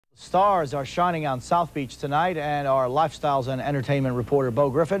Stars are shining on South Beach tonight, and our lifestyles and entertainment reporter Bo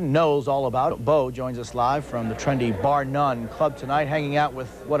Griffin knows all about it. Bo joins us live from the trendy Bar None Club tonight, hanging out with,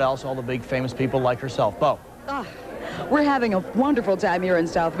 what else, all the big famous people like herself. Bo. We're having a wonderful time here in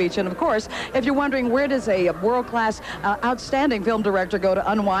South Beach, and of course, if you're wondering where does a world-class, outstanding film director go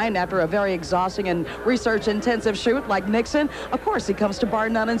to unwind after a very exhausting and research-intensive shoot like Nixon, of course he comes to Bar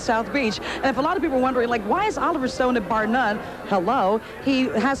None in South Beach. And if a lot of people are wondering, like, why is Oliver Stone at Bar None? Hello, he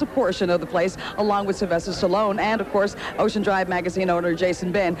has a portion of the place along with Sylvester Stallone and, of course, Ocean Drive magazine owner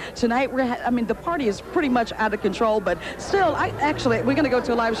Jason Ben. Tonight, the party is pretty much out of control, but still, we're going to go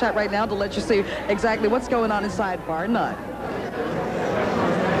to a live shot right now to let you see exactly what's going on inside Bar None.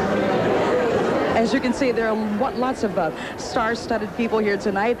 As you can see, there are lots of star-studded people here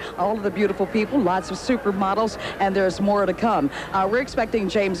tonight, all of the beautiful people, lots of supermodels, and there's more to come. We're expecting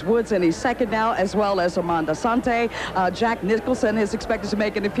James Woods any second now, as well as Amanda Sante. Jack Nicholson is expected to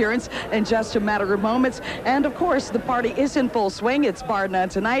make an appearance in just a matter of moments. And, of course, the party is in full swing. It's Bar None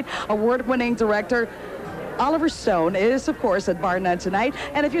tonight. Award-winning director Oliver Stone is, of course, at Bar None tonight.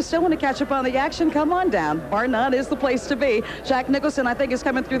 And if you still want to catch up on the action, come on down. Bar None is the place to be. Jack Nicholson, I think, is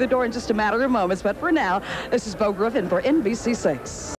coming through the door in just a matter of moments. But for now, this is Bo Griffin for NBC6.